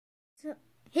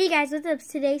Hey guys, what's up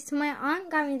today? So my aunt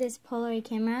got me this Polaroid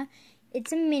camera.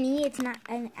 It's a mini, it's not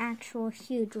an actual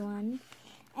huge one.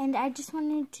 And I just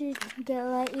wanted to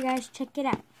let you guys check it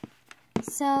out.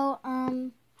 So,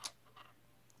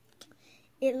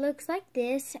 it looks like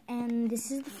this, and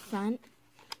this is the front.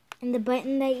 And the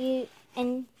button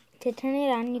and to turn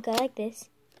it on, you go like this.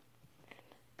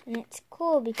 And it's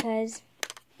cool because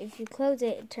if you close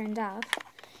it, it turns off.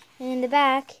 And in the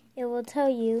back, it will tell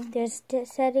you there's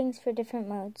settings for different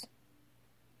modes.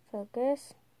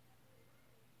 Focus.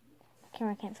 The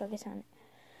camera can't focus on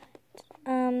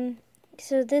it.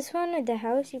 So this one with the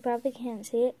house, you probably can't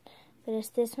see it, but it's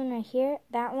this one right here.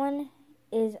 That one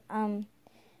is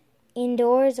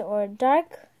indoors or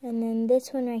dark, and then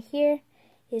this one right here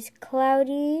is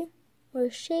cloudy or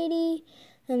shady,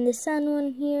 and the sun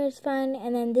one here is fine,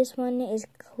 and then this one is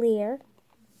clear.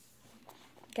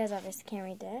 Because obviously can't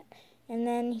read that. And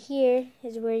then here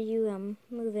is where you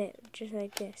move it, just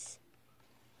like this.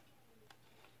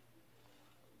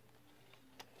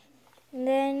 And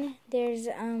then there's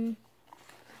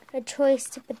a choice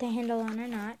to put the handle on or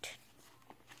not.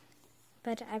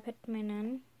 But I put mine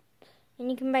on. And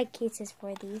you can buy cases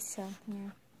for these, so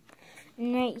yeah.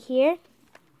 And right here,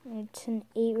 it's an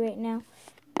 8 right now.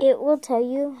 It will tell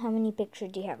you how many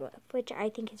pictures you have left, which I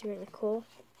think is really cool.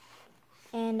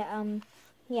 And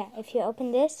yeah, if you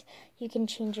open this, you can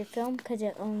change your film because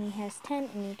it only has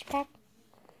 10 in each pack.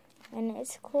 And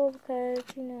it's cool because,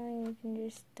 you know, you can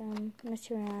just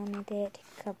mess around with it, take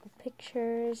a couple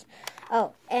pictures.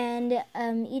 Oh, and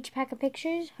each pack of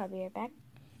pictures, I'll be right back.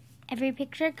 Every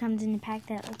picture comes in a pack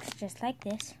that looks just like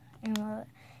this.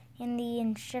 And the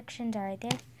instructions are right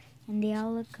there. And they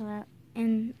all look out,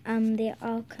 and they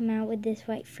all come out with this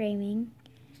white framing.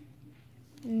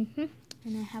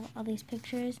 And I have all these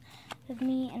pictures of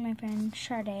me and my friend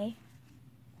Sade.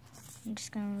 I'm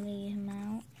just going to lay him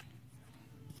out.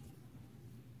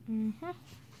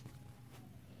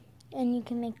 And you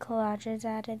can make collages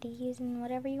out of these and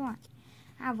whatever you want.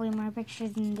 I have way more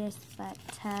pictures than this, but,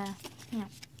 yeah.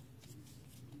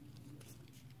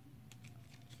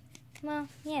 Well,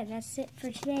 yeah, that's it for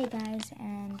today, guys.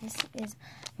 And this is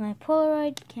my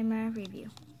Polaroid camera review.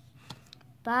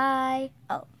 Bye.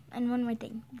 Oh. And one more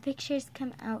thing, the pictures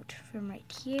come out from right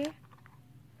here,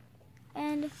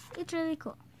 and it's really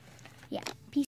cool. Yeah, peace.